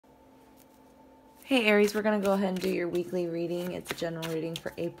Hey Aries, we're going to go ahead and do your weekly reading. It's a general reading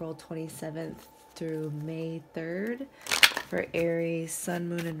for April 27th through May 3rd for Aries, Sun,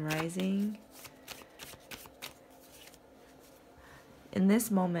 Moon, and Rising. In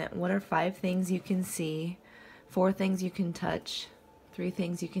this moment, what are 5 things you can see, 4 things you can touch, 3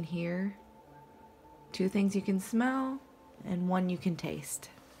 things you can hear, 2 things you can smell, and 1 you can taste?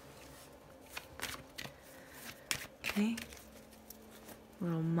 Okay.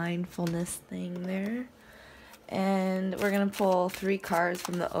 Little mindfulness thing there. And we're going to pull 3 cards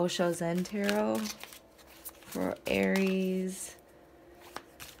from the Osho Zen Tarot for Aries.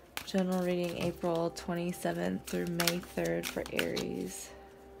 General reading April 27th through May 3rd for Aries.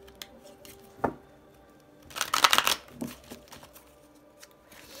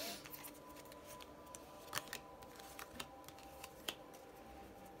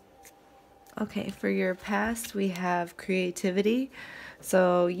 Okay, for your past, we have creativity.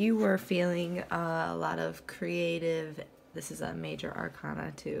 So you were feeling a lot of creative, this is a major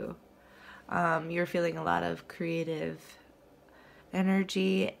arcana too. You're feeling a lot of creative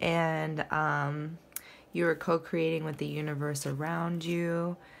energy, and you were co-creating with the universe around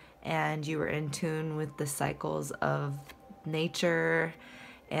you, and you were in tune with the cycles of nature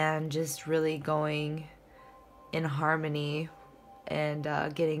and just really going in harmony and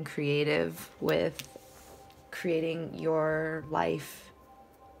getting creative with creating your life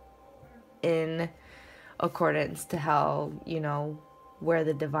in accordance to how, you know, where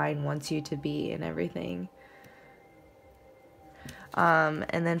the divine wants you to be and everything.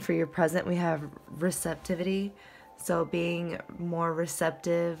 And then for your present, we have receptivity. So being more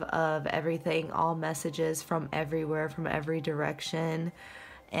receptive of everything, all messages from everywhere, from every direction,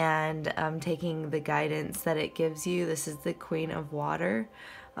 and taking the guidance that it gives you. This is the Queen of Water.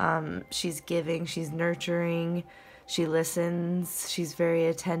 She's giving, she's nurturing, she listens, she's very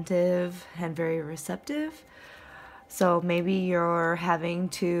attentive and very receptive. So maybe you're having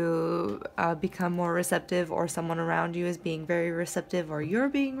to become more receptive, or someone around you is being very receptive, or you're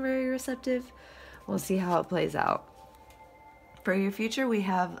being very receptive. We'll see how it plays out. For your future, we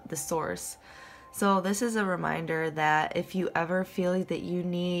have the Source. So this is a reminder that if you ever feel that you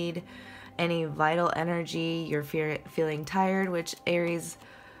need any vital energy, you're feeling tired, which Aries,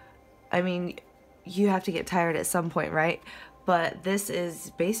 I mean, you have to get tired at some point, right? But this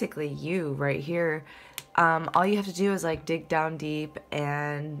is basically you right here. All you have to do is like dig down deep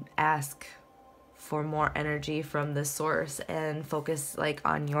and ask for more energy from the source, and focus like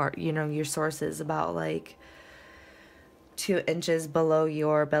on your, you know, your source is about like 2 inches below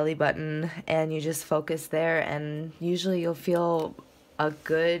your belly button, and you just focus there, and usually you'll feel a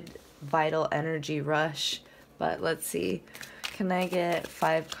good vital energy rush. But let's see, can I get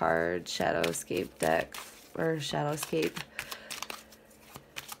 5 card Shadowscape deck, or Shadowscape?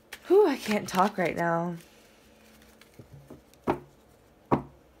 Whew, I can't talk right now. We're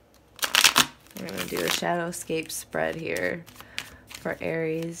going to do a Shadowscape spread here for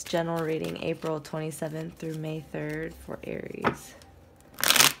Aries. General reading April 27th through May 3rd for Aries.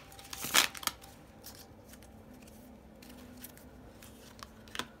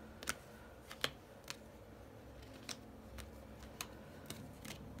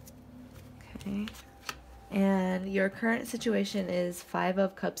 Okay. And your current situation is 5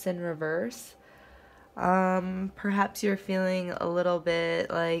 of Cups in reverse. Perhaps you're feeling a little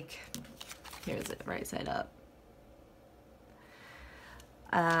bit like, here's it right side up.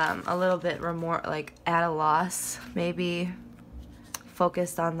 A little bit like at a loss, maybe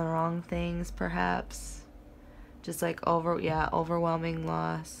focused on the wrong things, perhaps. Just like overwhelming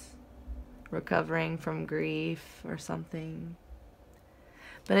loss, recovering from grief or something.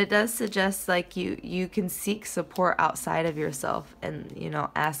 But it does suggest like you can seek support outside of yourself, and, you know,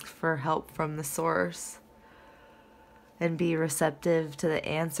 ask for help from the source, and be receptive to the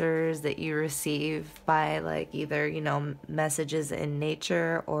answers that you receive by like either, you know, messages in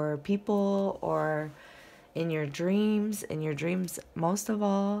nature or people, or in your dreams. In your dreams most of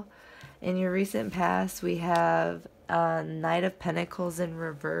all. In your recent past, we have Knight of Pentacles in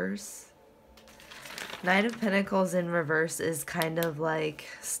reverse. Knight of Pentacles in reverse is kind of like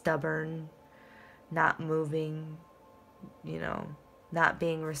stubborn, not moving, you know, not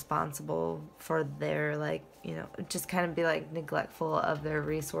being responsible for their, like, you know, just kind of be like neglectful of their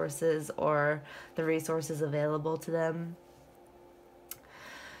resources or the resources available to them.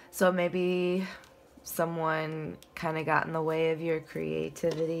 So maybe someone kind of got in the way of your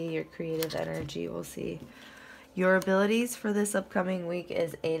creativity, your creative energy. We'll see. Your abilities for this upcoming week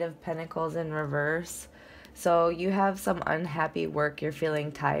is 8 of Pentacles in reverse. So you have some unhappy work, you're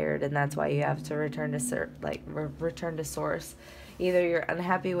feeling tired, and that's why you have to return to return to source. either you're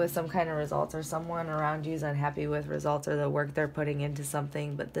unhappy with some kind of results, or someone around you is unhappy with results or the work they're putting into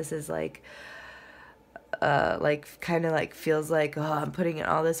something. But this is like kind of like feels like, oh, I'm putting in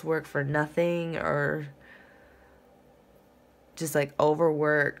all this work for nothing, or just like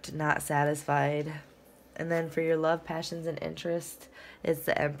overworked, not satisfied. And then for your love, passions, and interest, it's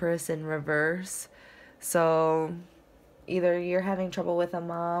the Empress in reverse. So either you're having trouble with a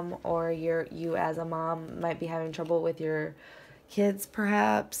mom, or you as a mom might be having trouble with your kids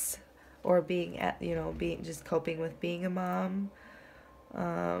perhaps, or being just coping with being a mom.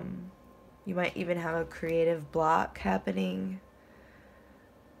 You might even have a creative block happening,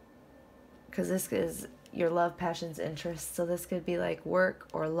 because this is your love, passions, interests. So this could be like work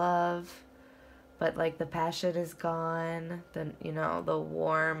or love, but like the passion is gone, the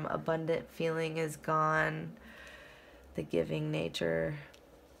warm, abundant feeling is gone, the giving nature.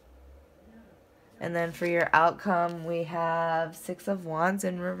 And then for your outcome, we have Six of Wands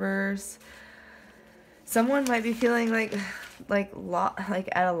in reverse. Someone might be feeling like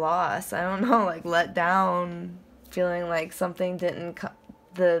at a loss. I don't know, like let down, feeling like something didn't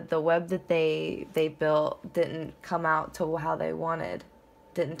the web that they built didn't come out to how they wanted,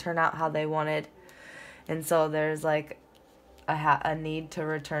 didn't turn out how they wanted. And so there's like a need to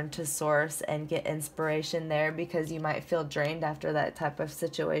return to source and get inspiration there, because you might feel drained after that type of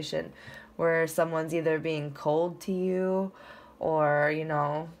situation where someone's either being cold to you, or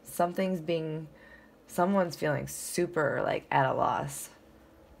someone's feeling super like at a loss.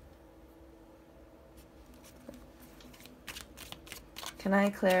 Can I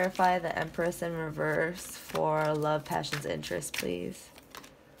clarify the Empress in reverse for love, passions, interest, please?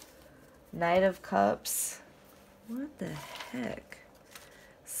 Knight of Cups. What the heck?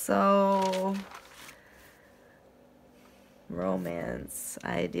 So, romance,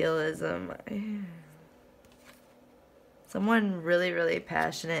 idealism. Someone really, really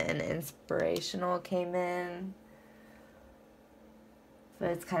passionate and inspirational came in. But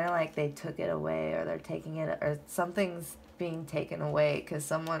it's kind of like they took it away, or they're taking it, or something's being taken away,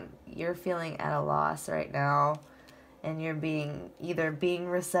 because you're feeling at a loss right now, and you're either being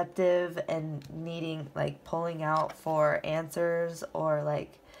receptive and needing, like, pulling out for answers, or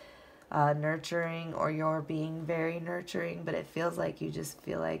like nurturing, or you're being very nurturing, but it feels like you just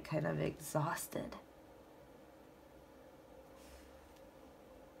feel like kind of exhausted.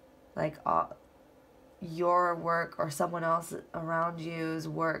 Like your work or someone else around you's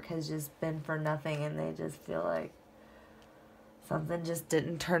work has just been for nothing, and they just feel like something just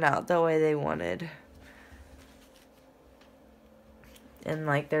didn't turn out the way they wanted. And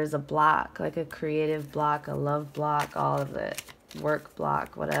like there's a block, like a creative block, a love block, all of it, work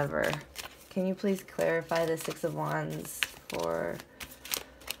block, whatever. Can you please clarify the Six of Wands for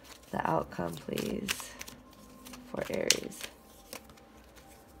the outcome, please, for Aries?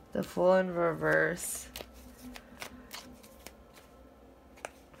 The Fool in reverse.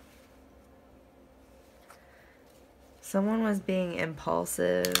 Someone was being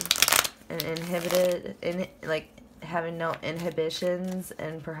impulsive and inhibited, like having no inhibitions,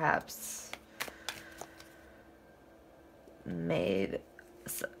 and perhaps made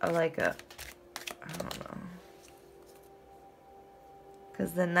like I don't know.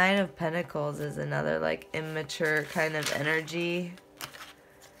 Because the Knight of Pentacles is another like immature kind of energy,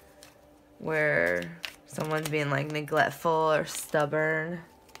 where someone's being like neglectful or stubborn.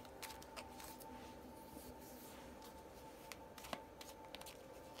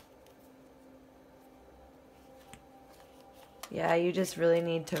 Yeah, you just really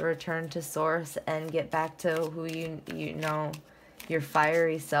need to return to source and get back to who you know, your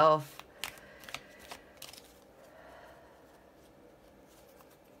fiery self.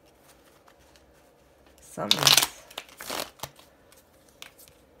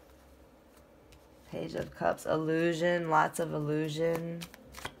 Page of Cups, illusion, lots of illusion.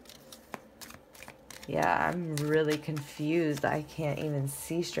 Yeah, I'm really confused. I can't even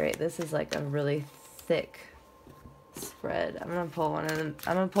see straight. This is like a really thick spread. I'm gonna pull I'm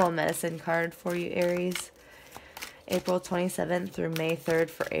gonna pull a medicine card for you, Aries. April 27th through May 3rd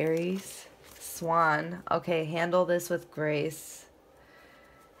for Aries. Swan. Okay, handle this with grace.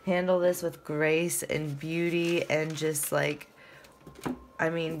 Handle this with grace and beauty, and just like, I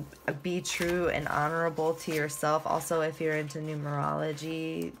mean, be true and honorable to yourself. Also, if you're into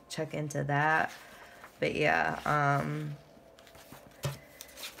numerology, check into that. But yeah,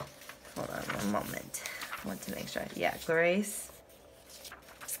 hold on one moment. I want to make sure. Yeah, grace.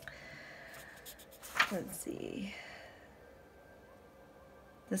 Let's see.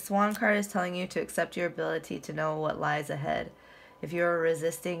 The Swan card is telling you to accept your ability to know what lies ahead. If you are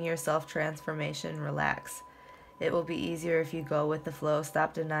resisting your self-transformation, relax. It will be easier if you go with the flow.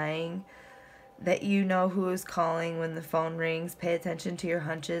 Stop denying that you know who is calling when the phone rings. Pay attention to your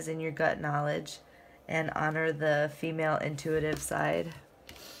hunches and your gut knowledge, and honor the female intuitive side.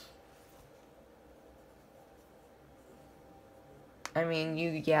 I mean,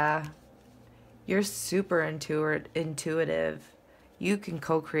 you're super intuitive. You can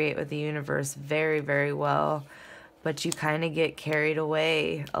co-create with the universe very, very well, but you kind of get carried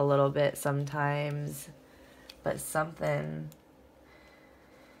away a little bit sometimes. But something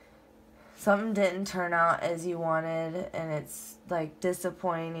didn't turn out as you wanted, and it's like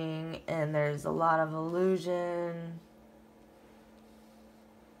disappointing, and there's a lot of illusion.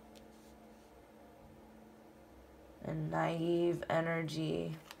 And naive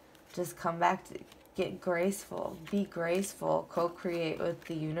energy. Just come back to get graceful. Be graceful. Co-create with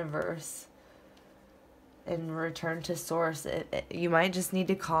the universe. And return to source. You might just need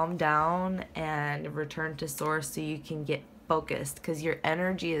to calm down and return to source so you can get focused, because your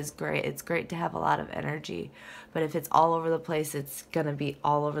energy is great. It's great to have a lot of energy, but if it's all over the place, it's gonna be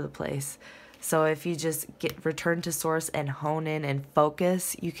all over the place. So if you just return to source and hone in and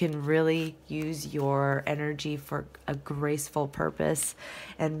focus, you can really use your energy for a graceful purpose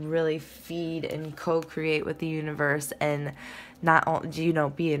and really feed and co-create with the universe, and not only,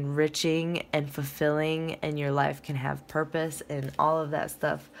 be enriching and fulfilling, and your life can have purpose and all of that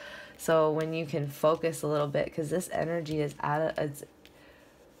stuff. So when you can focus a little bit, because this energy is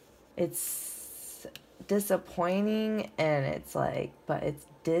it's disappointing, and it's like, but it's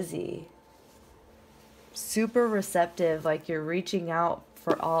dizzy. Super receptive, like you're reaching out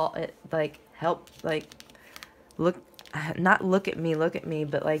for all it, like help, like not look at me,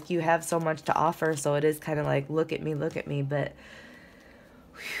 but like you have so much to offer, so it is kind of like look at me, but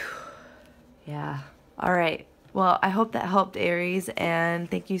whew, yeah. All right, well, I hope that helped, Aries, and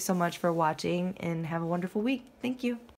thank you so much for watching, and have a wonderful week. Thank you.